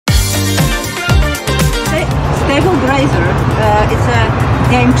Grazer, it's a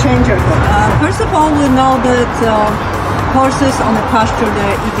game changer. First of all, we know that horses on a pasture,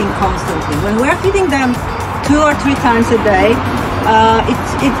 they're eating constantly. When we're feeding them 2 or 3 times a day,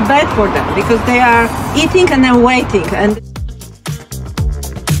 it's bad for them because they are eating and then waiting. And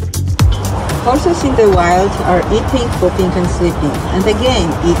horses in the wild are eating, pooping and sleeping, and again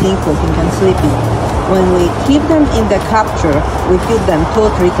eating, pooping and sleeping. When we keep them in the capture, we feed them 2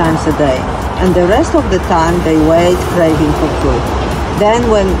 or 3 times a day, and the rest of the time they wait, craving for food. Then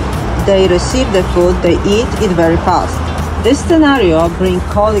when they receive the food, they eat it very fast. This scenario brings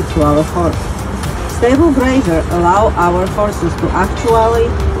colic to our horse. Stable grazer allow our horses to actually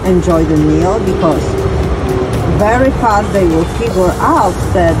enjoy the meal because very fast they will figure out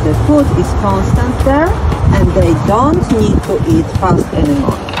that the food is constant there and they don't need to eat fast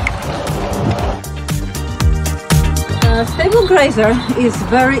anymore. Stable grazer is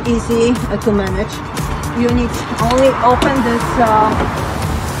very easy to manage. You need only open this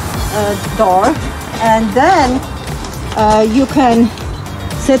door, and then you can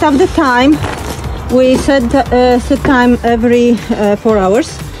set up the time. We set time every 4 hours,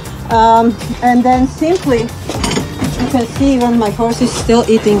 and then simply you can see when my horse is still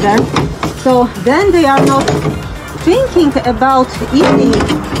eating there. So then they are not thinking about eating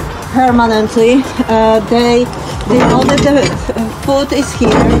permanently. They know that the food is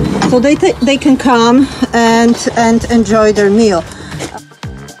here, so they can come and enjoy their meal.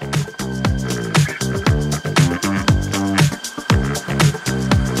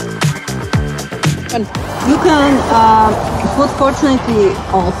 You can put, fortunately,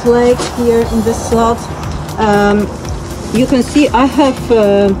 off legs here in this slot. You can see I have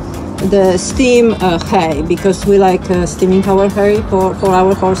the steam hay because we like steaming our hay for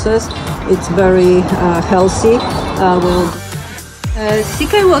our horses. It's very healthy.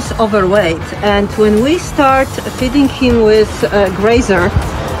 CK was overweight, and when we start feeding him with Grazer,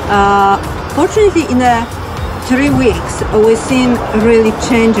 fortunately in 3 weeks we've seen really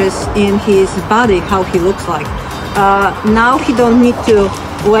changes in his body, how he looks like. Now he don't need to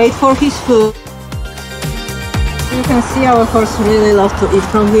wait for his food. You can see our horse really loves to eat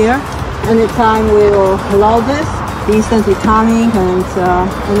from here. Anytime we will load this, instantly coming and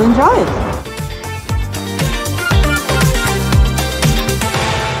enjoy it.